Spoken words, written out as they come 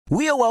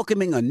We are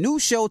welcoming a new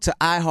show to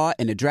iHeart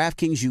and the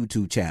DraftKings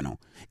YouTube channel.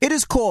 It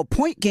is called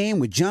Point Game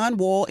with John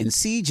Wall and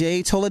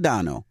CJ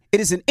Toledano. It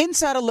is an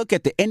insider look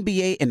at the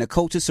NBA and the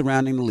coaches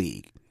surrounding the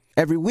league.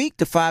 Every week,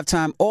 the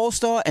 5-time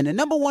All-Star and the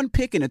number one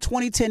pick in the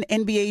 2010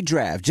 NBA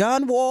Draft,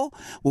 John Wall,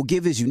 will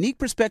give his unique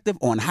perspective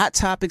on hot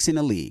topics in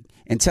the league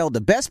and tell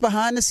the best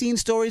behind-the-scenes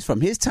stories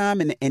from his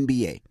time in the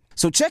NBA.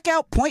 So check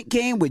out Point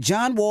Game with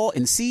John Wall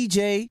and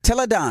CJ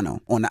Toledano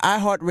on the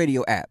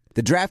iHeartRadio app,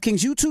 the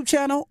DraftKings YouTube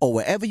channel, or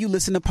wherever you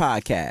listen to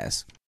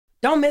podcasts.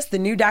 Don't miss the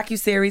new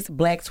docuseries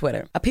Black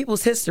Twitter, A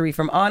People's History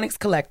from Onyx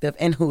Collective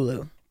and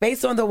Hulu.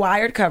 Based on the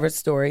Wired cover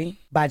story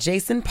by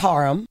Jason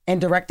Parham and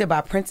directed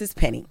by Princess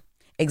Penny.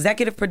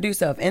 Executive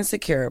producer of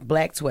Insecure,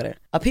 Black Twitter.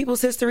 A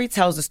People's History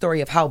tells the story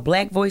of how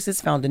Black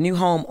voices found a new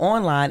home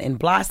online and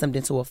blossomed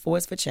into a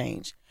force for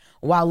change,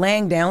 while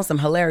laying down some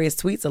hilarious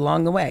tweets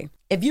along the way.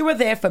 If you were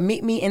there for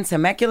Meet Me in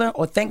Temecula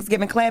or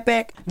Thanksgiving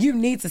Clapback, you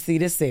need to see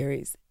this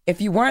series. If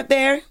you weren't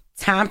there,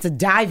 time to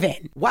dive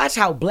in. Watch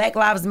how Black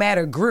Lives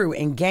Matter grew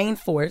and gained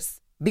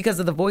force because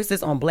of the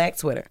voices on Black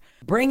Twitter,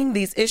 bringing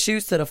these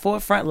issues to the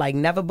forefront like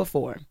never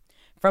before.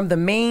 From the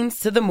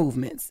memes to the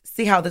movements,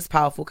 see how this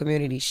powerful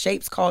community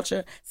shapes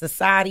culture,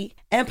 society,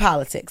 and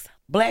politics.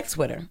 Black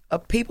Twitter, A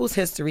People's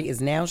History, is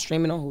now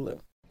streaming on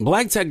Hulu.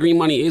 Black Tech Green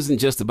Money isn't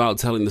just about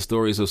telling the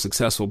stories of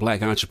successful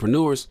Black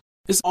entrepreneurs.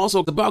 It's also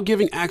about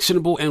giving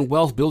actionable and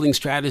wealth-building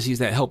strategies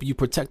that help you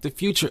protect the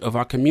future of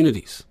our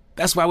communities.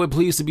 That's why we're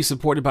pleased to be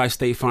supported by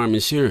State Farm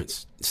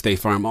Insurance. State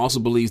Farm also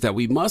believes that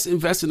we must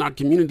invest in our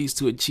communities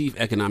to achieve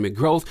economic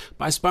growth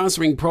by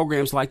sponsoring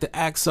programs like the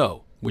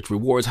ACT-SO, which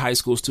rewards high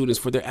school students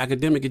for their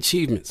academic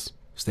achievements.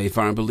 State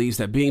Farm believes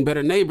that being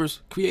better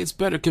neighbors creates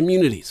better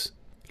communities.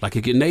 Like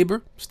a good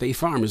neighbor, State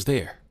Farm is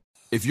there.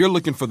 If you're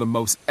looking for the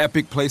most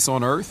epic place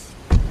on Earth,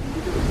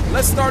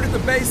 let's start at the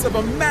base of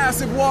a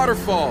massive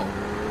waterfall.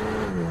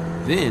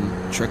 Then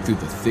trek through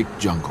the thick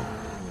jungle.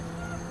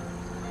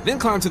 Then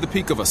climb to the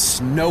peak of a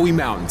snowy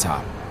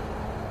mountaintop.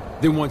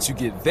 Then once you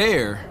get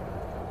there,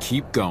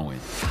 keep going.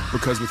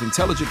 Because with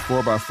intelligent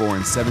 4x4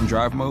 and 7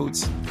 drive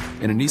modes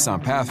and a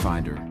Nissan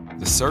Pathfinder,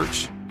 the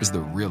search is the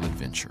real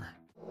adventure.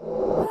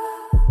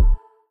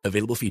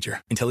 Available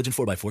feature. Intelligent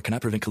 4x4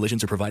 cannot prevent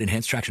collisions or provide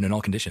enhanced traction in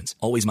all conditions.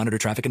 Always monitor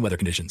traffic and weather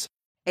conditions.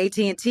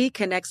 AT&T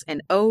connects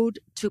an ode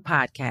to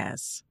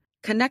podcasts.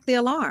 Connect the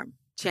alarm.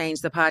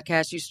 Change the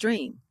podcast you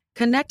stream.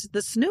 Connect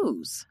the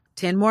snooze.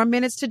 10 more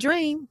minutes to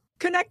dream.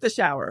 Connect the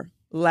shower.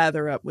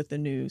 Lather up with the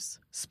news.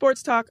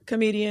 Sports talk,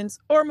 comedians,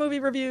 or movie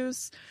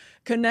reviews.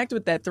 Connect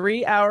with that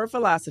 3-hour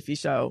philosophy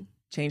show.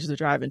 Change the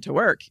drive into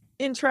work.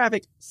 In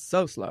traffic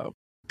so slow.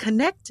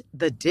 Connect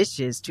the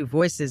dishes to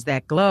voices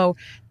that glow.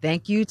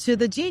 Thank you to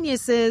the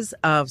geniuses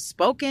of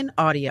spoken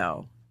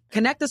audio.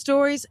 Connect the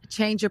stories,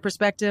 change your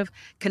perspective.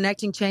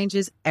 Connecting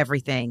changes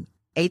everything.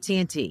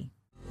 AT&T.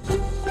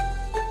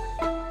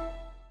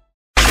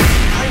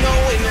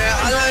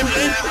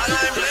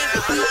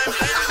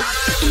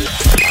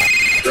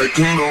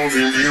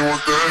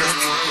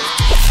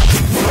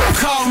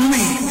 Call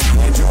me.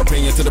 Get your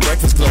opinion to the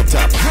Breakfast Club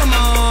top. Come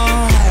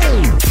on.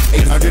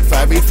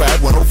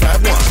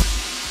 800-585-1051.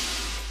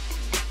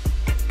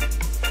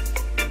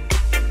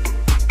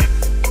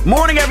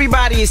 Morning,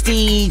 everybody. It's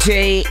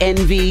DJ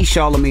NV,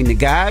 Charlamagne the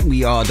God.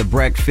 We are the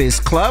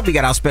Breakfast Club. We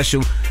got our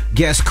special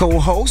guest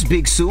co-host,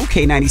 Big Sue,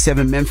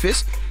 K97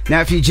 Memphis.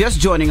 Now, if you're just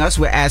joining us,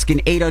 we're asking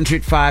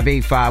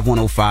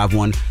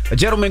 800-585-1051. A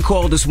gentleman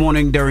called this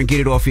morning during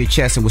Get It Off Your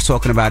Chest and was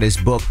talking about his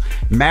book,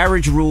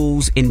 Marriage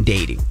Rules in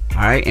Dating.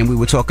 All right. And we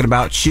were talking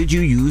about, should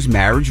you use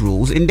marriage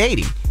rules in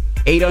dating?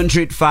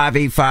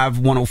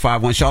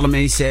 800-585-1051.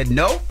 Charlamagne said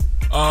no.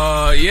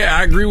 Yeah,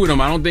 I agree with him.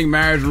 I don't think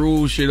marriage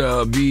rules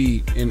should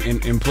be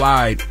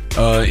implied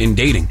in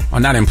dating,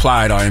 or not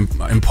implied or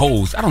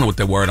imposed. I don't know what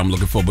the word I'm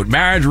looking for, but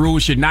marriage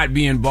rules should not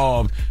be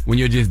involved when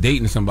you're just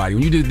dating somebody.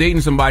 When you're just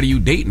dating somebody, you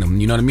dating them.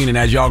 You know what I mean? And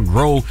as y'all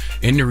grow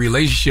in the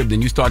relationship,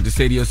 then you start to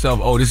say to yourself,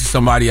 "Oh, this is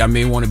somebody I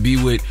may want to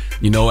be with."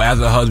 You know, as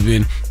a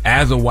husband,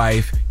 as a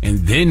wife,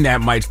 and then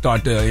that might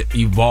start to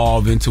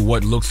evolve into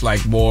what looks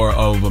like more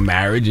of a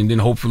marriage, and then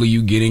hopefully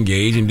you get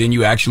engaged, and then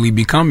you actually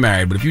become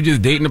married. But if you're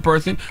just dating a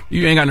person,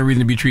 you ain't got no reason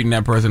to be treating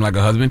that person like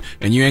a husband,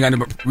 and you ain't got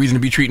no reason to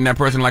be treating that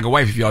person like a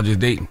wife if y'all just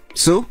dating.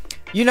 Sue?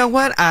 You know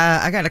what?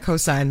 I got to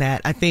co-sign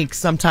that. I think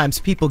sometimes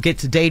people get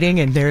to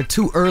dating and they're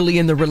too early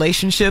in the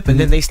relationship, and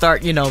then they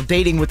start,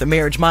 dating with a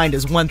marriage mind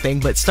is one thing,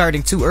 but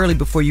starting too early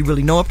before you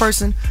really know a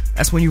person,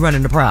 that's when you run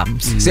into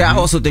problems. Mm-hmm. See, I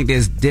also think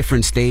there's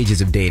different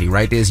stages of dating,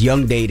 right? There's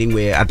young dating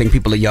where I think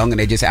people are young and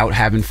they're just out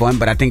having fun,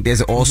 but I think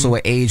there's also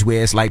an age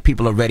where it's like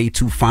people are ready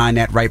to find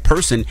that right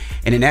person,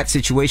 and in that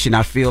situation,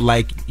 I feel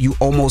like you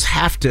almost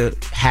have to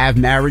have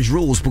marriage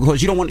rules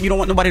because you don't want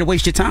nobody to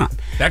waste your time.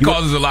 That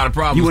causes a lot of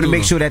problems. You want to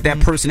make sure that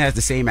person has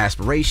the same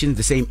aspirations,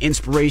 the same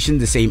inspiration,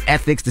 the same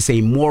ethics, the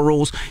same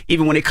morals,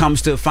 even when it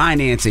comes to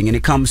financing and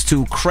it comes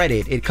to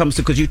credit, it comes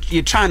to, because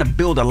you're trying to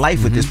build a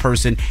life with this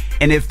person,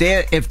 and if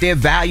their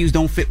values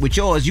don't fit with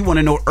yours, you want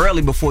to know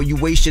early before you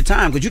waste your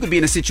time, because you could be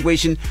in a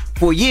situation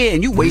for a year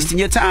and you wasting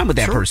your time with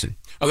that person.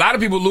 A lot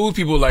of people lose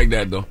people like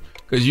that though.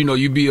 Because,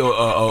 you be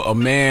a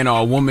man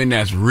or a woman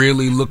that's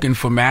really looking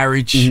for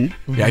marriage.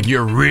 Like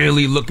you're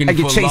really looking for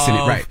love. You're chasing it,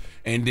 right.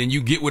 And then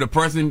you get with a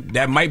person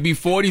that might be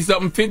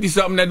 40-something,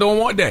 50-something that don't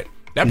want that.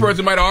 That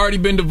person might have already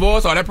been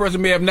divorced, or that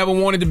person may have never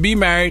wanted to be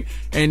married,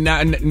 and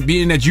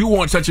being that you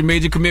want such a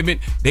major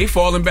commitment, they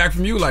falling back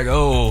from you like,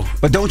 oh.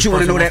 But don't you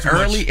want to know that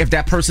early if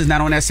that person's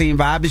not on that same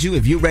vibe as you?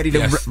 If you're ready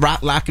to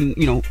rock, lock, and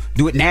do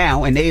it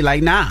now, and they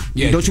like, nah.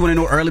 Yeah. Don't you want to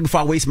know early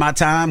before I waste my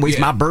time, waste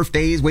my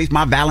birthdays, waste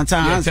my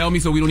Valentine's? Yeah, tell me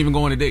so we don't even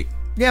go on a date.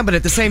 Yeah, but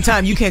at the same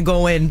time, you can't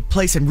go in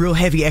placing real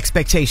heavy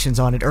expectations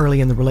on it early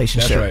in the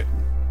relationship. That's right.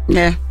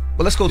 Yeah.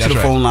 Well, let's go to the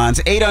phone lines.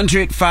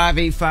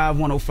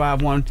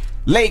 800-585-1051.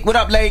 Lake, what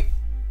up, Lake?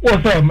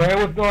 What's up, man?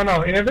 What's going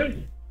on,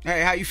 Envy?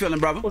 Hey, how you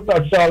feeling, brother? What's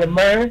up, Charlotte,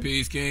 man?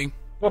 Peace, King.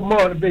 Good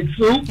morning, Big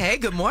Sue. Hey,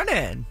 good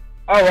morning.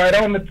 All right,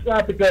 on the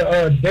topic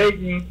of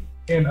dating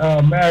and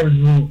marriage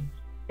rules.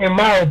 In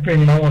my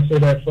opinion, I want to say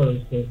that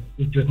first, because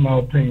it's just my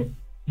opinion.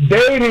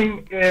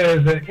 Dating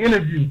is an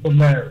interview for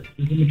marriage.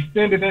 It's an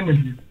extended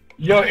interview.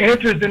 Your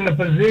interest in the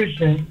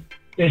position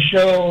is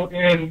shown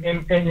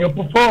in your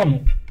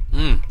performance.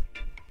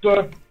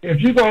 So if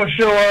you're going to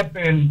show up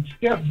and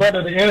step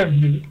butter the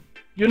interview,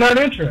 you're not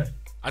interested.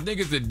 I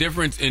think it's a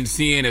difference in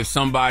seeing if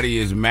somebody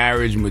is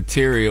marriage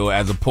material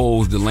as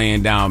opposed to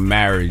laying down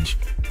marriage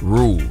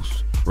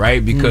rules,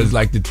 right? Because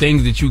like the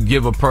things that you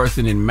give a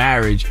person in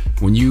marriage,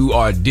 when you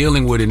are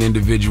dealing with an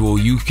individual,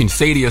 you can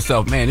say to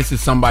yourself, man, this is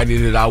somebody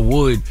that I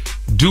would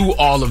do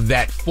all of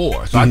that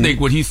for. So I think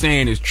what he's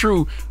saying is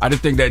true. I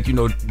just think that,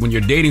 when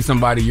you're dating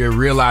somebody, you're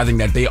realizing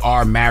that they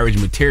are marriage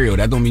material.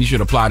 That don't mean you should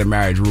apply the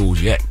marriage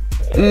rules yet.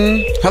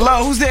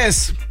 Hello, who's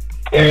this?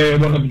 Hey,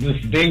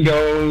 this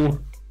Dingo.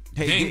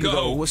 Hey,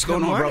 Dingo. What's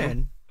going on, brother?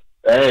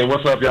 Hey,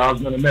 what's up, y'all?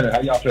 It's been a minute.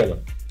 How y'all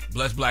feeling?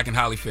 Blessed, black, and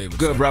highly favored.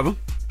 Good, brother.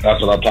 That's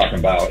what I'm talking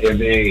about.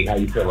 MA, how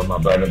you feeling, my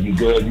brother? You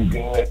good? You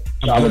good?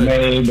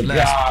 Charlamagne, the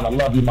God, I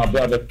love you, my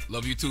brother.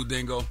 Love you too,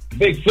 Dingo.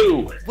 Big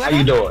Sue, how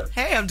you doing?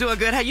 Hey, I'm doing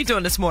good. How you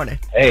doing this morning?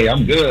 Hey,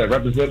 I'm good.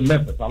 Representing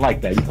Memphis. I like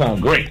that. You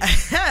sound great.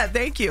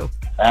 Thank you.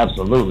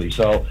 Absolutely.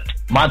 So,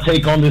 my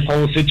take on this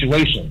whole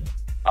situation.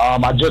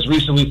 I just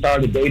recently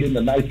started dating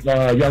a nice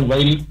young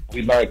lady.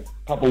 We like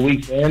a couple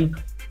weeks in.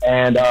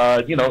 And,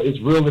 it's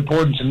real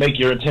important to make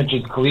your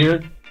intentions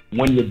clear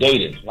when you're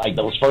dating. Like,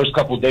 those first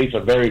couple dates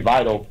are very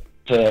vital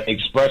to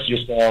express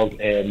yourselves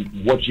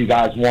and what you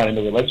guys want in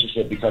the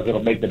relationship, because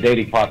it'll make the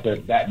dating process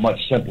that much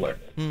simpler.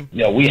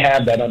 We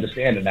have that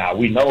understanding now.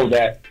 We know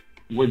that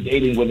we're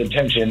dating with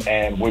intention,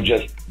 and we're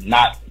just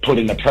not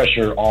putting the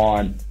pressure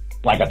on,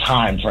 like, a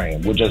time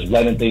frame. We're just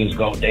letting things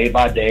go day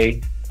by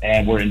day,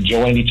 and we're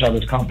enjoying each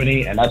other's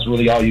company, and that's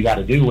really all you got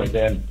to do. And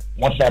then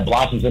once that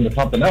blossoms into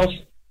something else,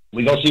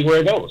 we go see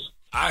where it goes.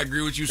 I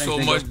agree with you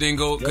much,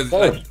 Dingo, because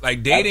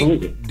like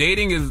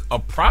dating is a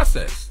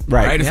process,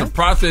 right? It's a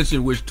process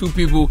in which two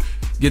people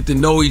get to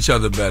know each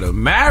other better.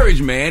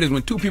 Marriage, man, is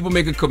when two people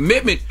make a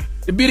commitment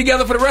to be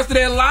together for the rest of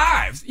their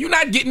lives. You're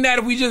not getting that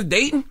if we just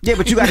dating. Yeah,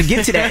 but you got to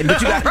get to that.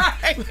 But you got,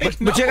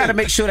 but you got to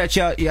make sure that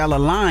y'all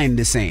align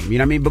the same. You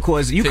know what I mean?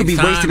 Because you could be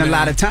wasting a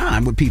lot of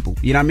time with people.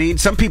 You know what I mean?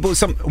 Some people,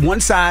 one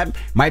side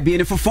might be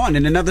in it for fun,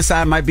 and another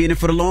side might be in it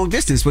for the long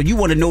distance. But you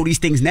want to know these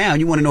things now.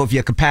 You want to know if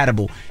you're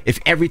compatible, if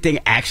everything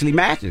actually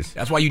matches.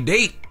 That's why you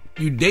date.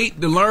 You date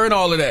to learn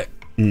all of that.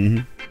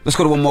 Let's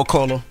go to one more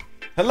caller.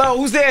 Hello,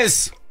 who's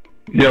this?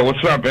 Yo,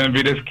 what's up,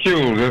 Envy? This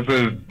Q. This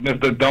is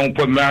Mr. Don't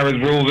Put Marriage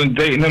Rules in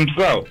Dating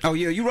himself. Oh,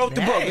 yeah, you wrote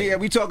the book. Yeah,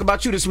 we talked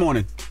about you this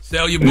morning.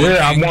 Sell your book.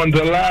 Yeah, I wanted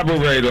to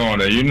elaborate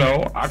on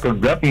it. I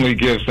could definitely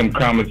give some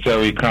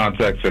commentary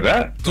context to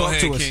that. Go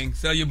ahead, King.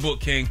 Sell your book,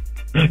 King.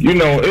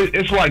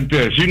 It's like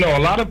this. A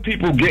lot of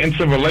people get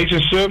into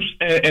relationships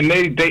and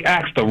they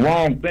ask the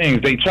wrong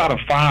things. They try to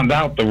find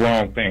out the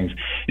wrong things.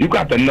 You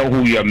got to know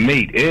who your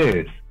mate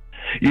is.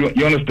 You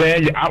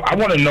understand? I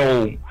want to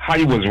know how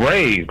you was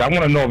raised. I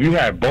want to know if you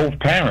had both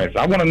parents.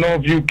 I want to know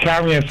if you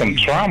carrying some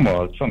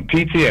trauma, some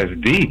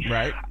PTSD.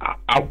 Right.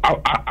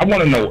 I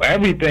want to know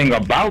everything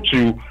about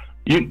you.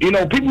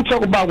 People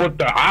talk about what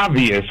the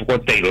obvious,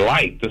 what they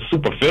like, the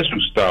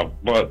superficial stuff.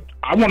 But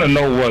I want to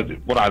know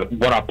what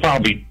I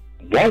probably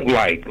won't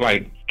like.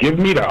 Like, give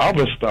me the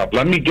other stuff.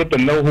 Let me get to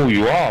know who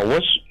you are. How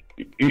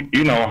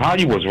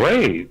you was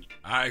raised.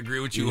 I agree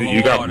with you.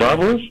 You got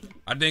brothers?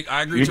 I agree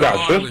with you. You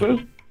got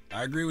sisters?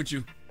 I agree with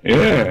you.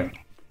 Yeah.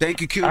 Thank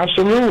you, Q.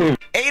 Absolutely.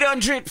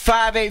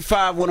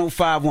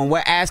 800-585-1051.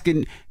 We're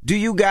asking, do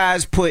you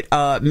guys put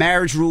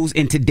marriage rules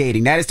into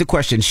dating? That is the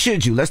question.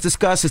 Should you? Let's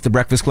discuss. It's the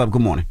Breakfast Club.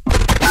 Good morning.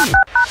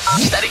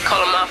 Steady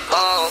calling my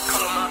phone.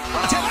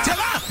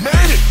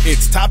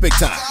 It's topic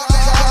time.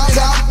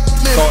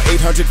 Call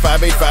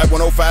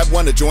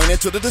 800-585-1051 to join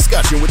into the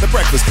discussion with the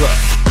Breakfast Club.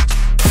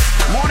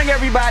 Morning,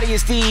 everybody.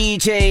 It's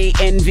DJ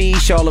Envy,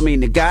 Charlamagne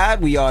the God.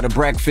 We are the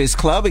Breakfast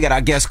Club. We got our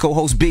guest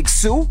co-host, Big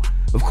Sue,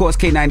 of course,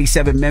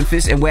 K97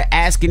 Memphis, and we're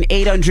asking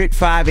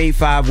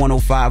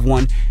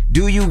 800-585-1051,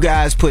 do you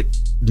guys put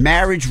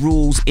marriage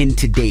rules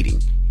into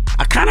dating?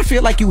 I kind of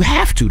feel like you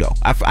have to, though.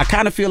 I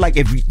kind of feel like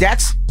if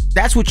that's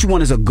what you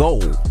want as a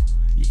goal,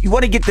 You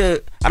want to get I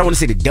don't want to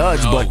say the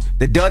duds, but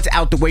the duds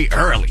out the way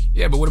early.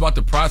 Yeah, but what about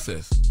the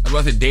process? That's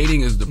what I said,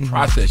 dating is the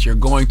process. You're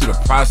going through the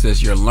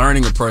process. You're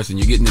learning a person.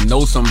 You're getting to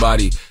know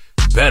somebody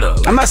better.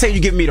 I'm not saying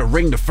you give me the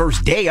ring the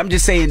first day. I'm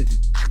just saying...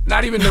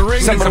 Not even the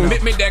ring, the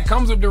commitment that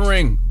comes with the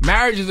ring.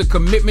 Marriage is a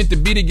commitment to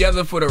be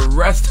together for the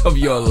rest of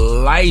your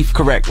life.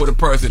 Correct. With a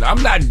person.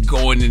 I'm not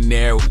going in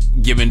there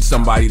giving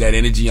somebody that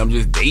energy. I'm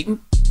just dating.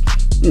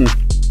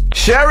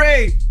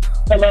 Sherry!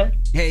 Hello.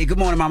 Hey, good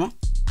morning, mama.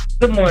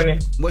 Good morning.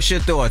 What's your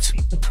thoughts?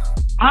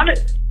 Can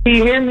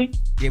you hear me?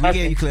 Yeah, we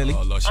hear you clearly.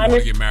 Oh, Lord, she want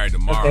to get married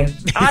tomorrow. Okay.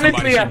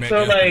 Honestly, I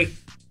feel like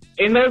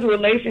in those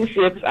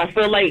relationships, I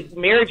feel like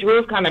marriage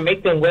rules kind of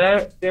make them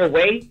wear their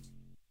way,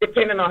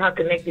 depending on how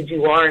connected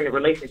you are in the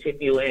relationship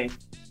you're in.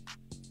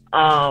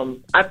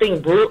 I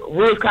think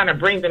rules kind of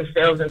bring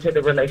themselves into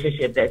the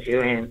relationship that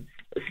you're in,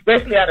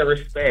 especially out of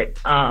respect.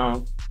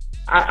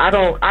 I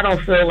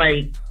don't feel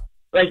like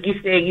you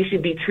said, you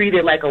should be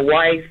treated like a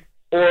wife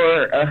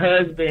or a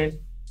husband,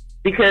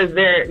 because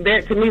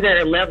there to me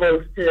there are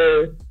levels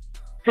to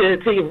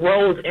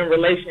roles in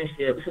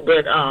relationships,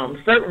 but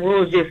certain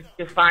rules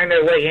just find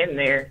their way in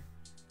there.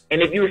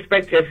 And if you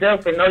respect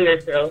yourself and know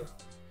yourself,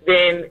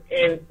 then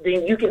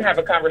you can have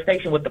a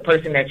conversation with the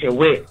person that you're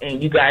with,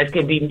 and you guys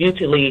can be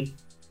mutually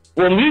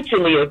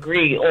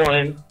agree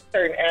on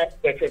certain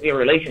aspects of your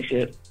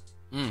relationship.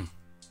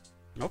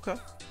 Okay.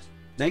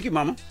 Thank you,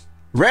 mama.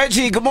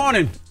 Reggie, good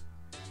morning.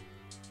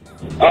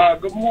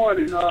 Good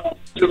morning.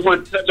 Just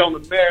want to touch on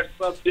the marriage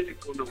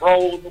subject or the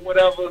roles or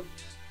whatever.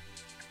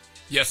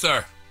 Yes,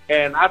 sir.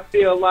 And I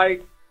feel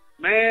like,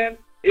 man,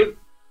 it's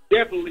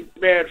definitely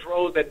marriage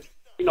roles that,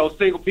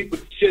 single people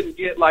shouldn't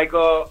get. Like,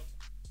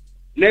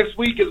 next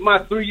week is my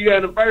 3-year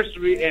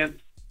anniversary, and,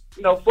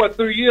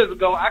 3 years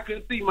ago, I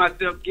couldn't see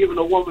myself giving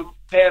a woman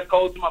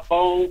passcodes to my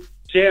phone,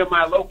 sharing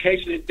my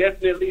location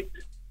indefinitely.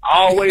 I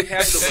always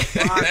have to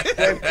respond to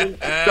questions and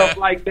stuff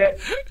like that.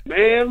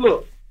 Man,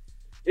 look.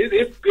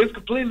 It's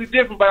completely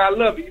different, but I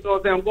love it. You know what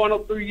I'm saying? I'm going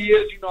on 3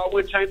 years. I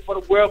wouldn't change for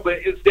the world, but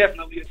it's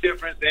definitely a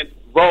difference in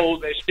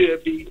roles that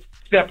should be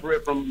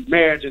separate from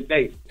marriage and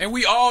dating. And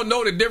we all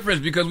know the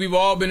difference because we've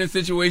all been in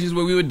situations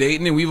where we were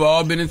dating, and we've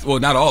all been in, well,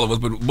 not all of us,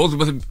 but most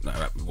of us,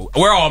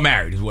 we're all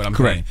married is what I'm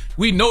saying.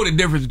 We know the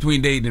difference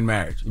between dating and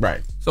marriage.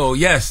 Right. So,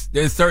 yes,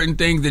 there's certain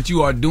things that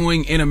you are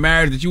doing in a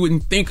marriage that you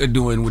wouldn't think of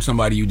doing with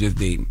somebody you just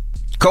dating.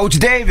 Coach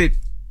David.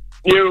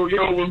 Yo,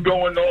 what's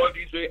going on?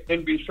 DJ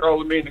NB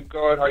Charlamagne and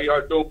God, how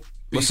y'all doing?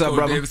 What's up,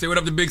 brother? David, say what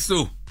up to Big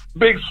Sue.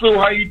 Big Sue,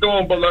 how you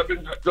doing,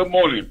 beloved? Good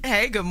morning.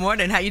 Hey, good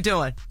morning. How you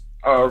doing?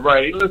 All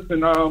right.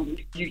 Listen,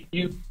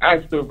 you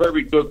asked a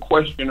very good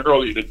question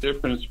earlier, the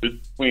difference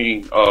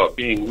between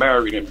being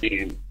married and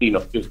being,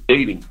 just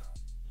dating.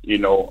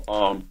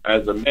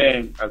 As a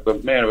man of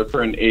a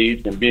certain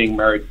age and being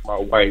married to my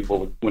wife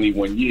over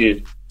 21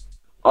 years,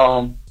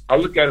 I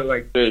look at it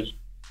like this.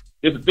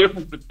 There's a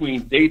difference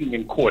between dating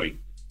and courting.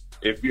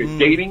 If you're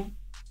dating,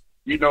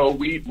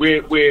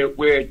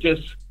 we're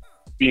just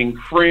being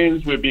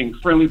friends, we're being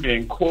friendly,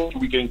 being cool,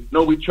 we can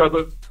know each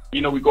other.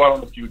 We go out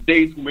on a few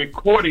dates. When we're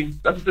courting,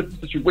 that's a different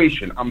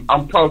situation.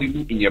 I'm probably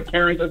meeting your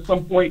parents at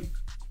some point.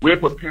 We're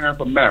preparing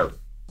for marriage.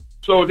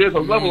 So there's a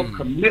level of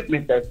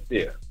commitment that's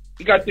there.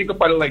 You got to think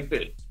about it like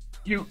this.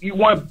 You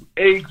want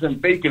eggs and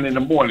bacon in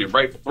the morning,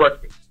 right, for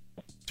breakfast.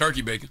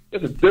 Turkey bacon.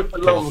 There's a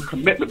different level of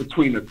commitment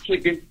between a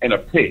chicken and a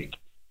pig.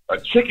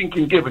 A chicken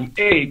can give an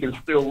egg and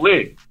still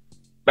live.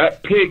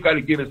 That pig got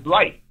to give his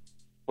life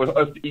for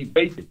us to eat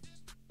bacon.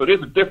 So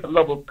there's a different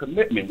level of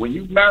commitment. When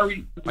you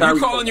marry... Are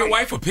you calling your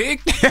wife a pig?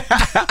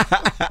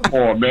 Come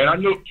on, man. I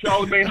know,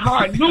 Charlamagne, how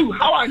I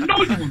know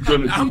you was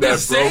going to do that, bro.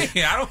 Saying,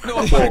 I don't know.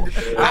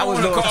 I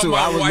was lost too.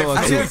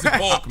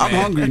 I'm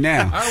hungry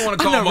now. I don't want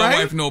to call my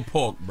wife no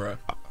pork, bro.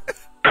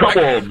 Come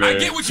on, man. I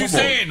get what you're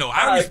saying, though.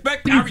 I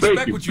respect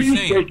what you're saying.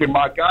 Beef bacon,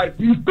 my guy.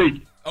 Beef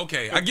bacon.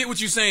 Okay, I get what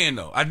you're saying,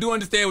 though. I do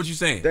understand what you're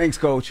saying. Thanks,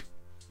 Coach.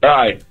 All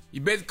right.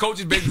 Coach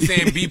is basically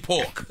saying be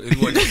pork. Is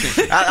what he's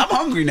saying. I'm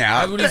hungry now.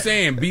 That's what he's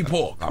saying, be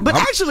pork. But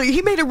actually,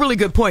 he made a really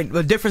good point,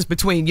 the difference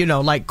between,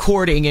 like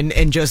courting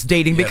and just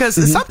dating. Yes.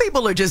 Because some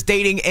people are just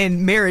dating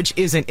and marriage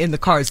isn't in the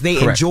cards.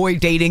 They enjoy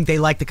dating. They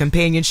like the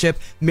companionship.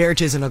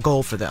 Marriage isn't a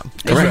goal for them.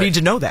 And you need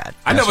to know that.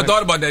 I never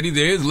thought about that either.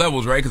 There is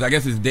levels, right? Because I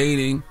guess it's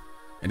dating.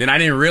 And then I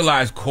didn't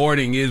realize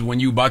courting is when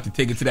you about to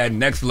take it to that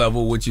next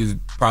level, which is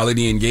probably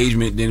the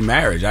engagement, then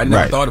marriage. I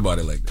never thought about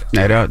it like that.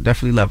 Yeah, there are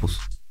definitely levels.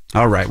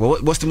 All right. Well,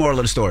 what's the moral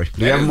of the story?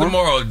 That is the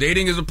moral.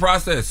 Dating is a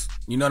process.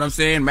 You know what I'm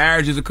saying?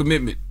 Marriage is a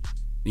commitment.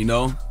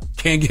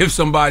 Can't give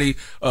somebody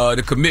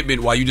the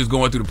commitment while you just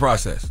going through the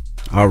process.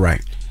 All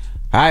right.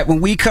 All right.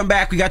 When we come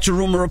back, we got your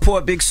rumor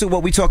report. Big Sue,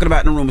 what we talking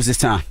about in the rumors this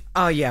time?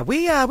 Oh, yeah.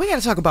 We got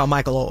to talk about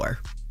Michael Oher.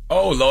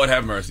 Oh, Lord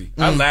have mercy.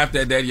 I laughed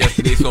at that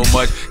yesterday so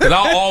much because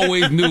I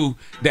always knew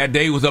that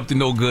they was up to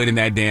no good in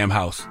that damn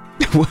house.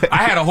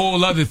 I had a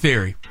whole other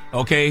theory,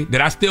 okay,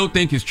 that I still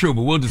think is true,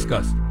 but we'll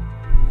discuss.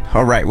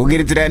 All right, we'll get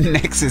into that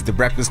next. It's The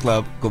Breakfast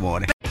Club. Good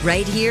morning.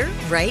 Right here,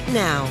 right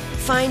now.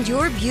 Find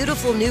your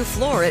beautiful new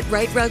floor at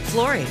Right Rug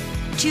Flooring.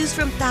 Choose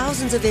from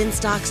thousands of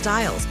in-stock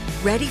styles,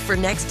 ready for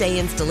next day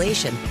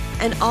installation,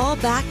 and all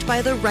backed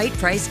by the right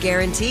price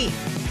guarantee.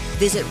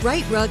 Visit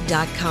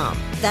rightrug.com.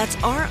 That's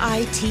RITERUG.com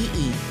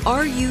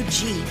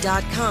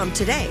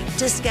today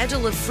to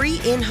schedule a free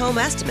in-home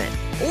estimate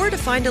or to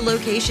find a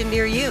location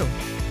near you.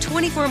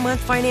 24-month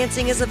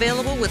financing is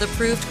available with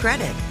approved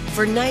credit.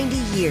 For 90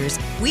 years,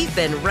 we've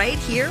been right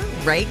here,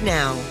 right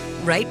now.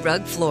 Right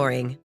Rug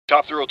Flooring.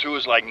 Top Thrill 2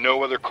 is like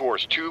no other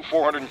course. 2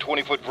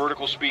 420-foot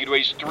vertical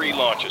speedways, 3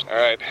 launches. All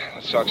right,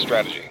 let's talk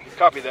strategy.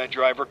 Copy that,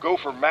 driver. Go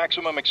for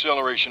maximum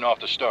acceleration off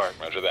the start.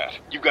 Roger that.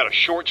 You've got a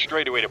short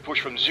straightaway to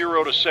push from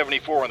 0 to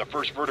 74 on the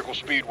first vertical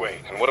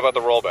speedway. And what about the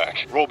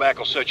rollback? Rollback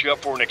will set you up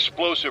for an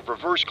explosive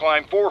reverse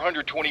climb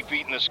 420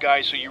 feet in the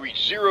sky so you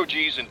reach 0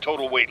 Gs in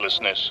total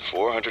weightlessness.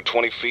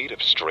 420 feet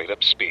of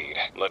straight-up speed.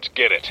 Let's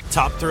get it.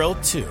 Top Thrill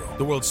 2,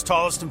 the world's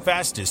tallest and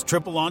fastest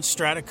triple-launch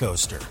strata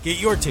coaster. Get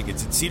your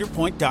tickets at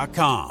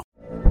cedarpoint.com.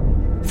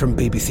 From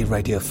BBC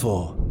Radio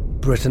 4,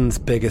 Britain's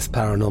biggest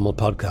paranormal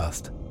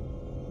podcast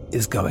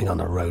is going on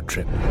a road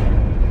trip.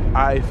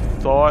 I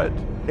thought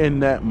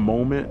in that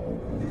moment,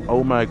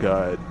 oh my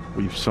God,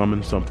 we've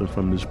summoned something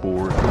from this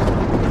board.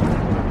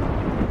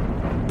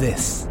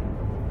 This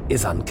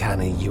is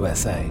Uncanny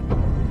USA.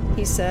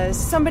 He says,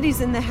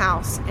 somebody's in the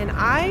house, and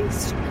I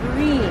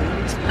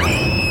screamed.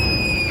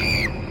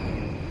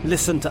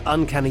 Listen to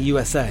Uncanny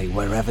USA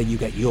wherever you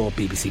get your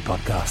BBC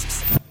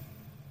podcasts,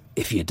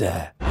 if you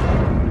dare.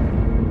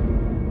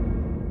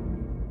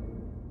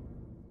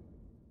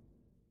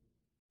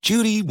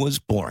 Judy was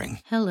boring.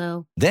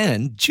 Hello.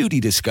 Then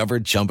Judy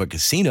discovered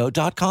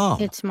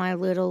ChumbaCasino.com. It's my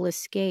little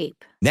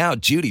escape. Now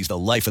Judy's the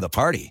life of the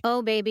party.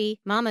 Oh,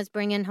 baby, mama's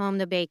bringing home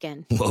the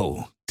bacon.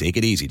 Whoa, take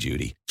it easy,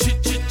 Judy.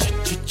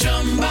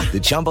 The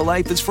Chumba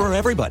life is for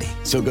everybody.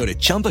 So go to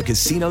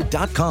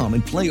ChumbaCasino.com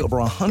and play over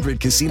 100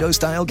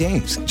 casino-style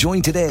games.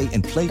 Join today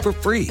and play for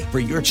free for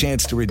your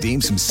chance to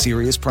redeem some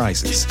serious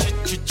prizes.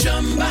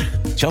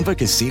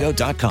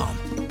 ChumbaCasino.com.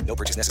 No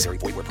purchase necessary.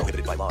 Void where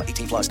prohibited by law.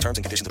 18 plus terms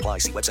and conditions apply.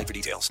 See website for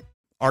details.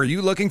 Are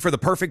you looking for the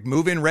perfect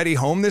move-in ready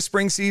home this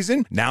spring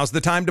season? Now's the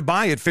time to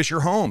buy at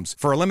Fisher Homes.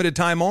 For a limited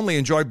time only,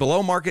 enjoy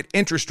below-market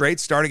interest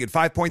rates starting at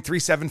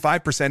 5.375%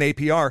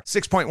 APR,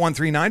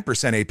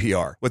 6.139%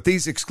 APR. With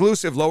these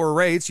exclusive lower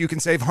rates, you can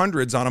save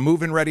hundreds on a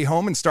move-in ready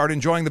home and start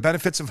enjoying the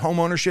benefits of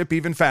homeownership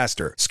even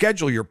faster.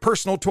 Schedule your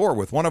personal tour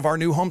with one of our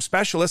new home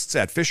specialists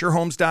at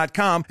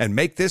FisherHomes.com and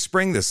make this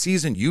spring the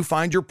season you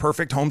find your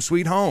perfect home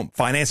sweet home.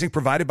 Financing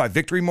provided by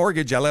Victory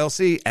Mortgage,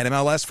 LLC,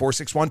 NMLS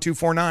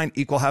 461249,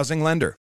 Equal Housing Lender.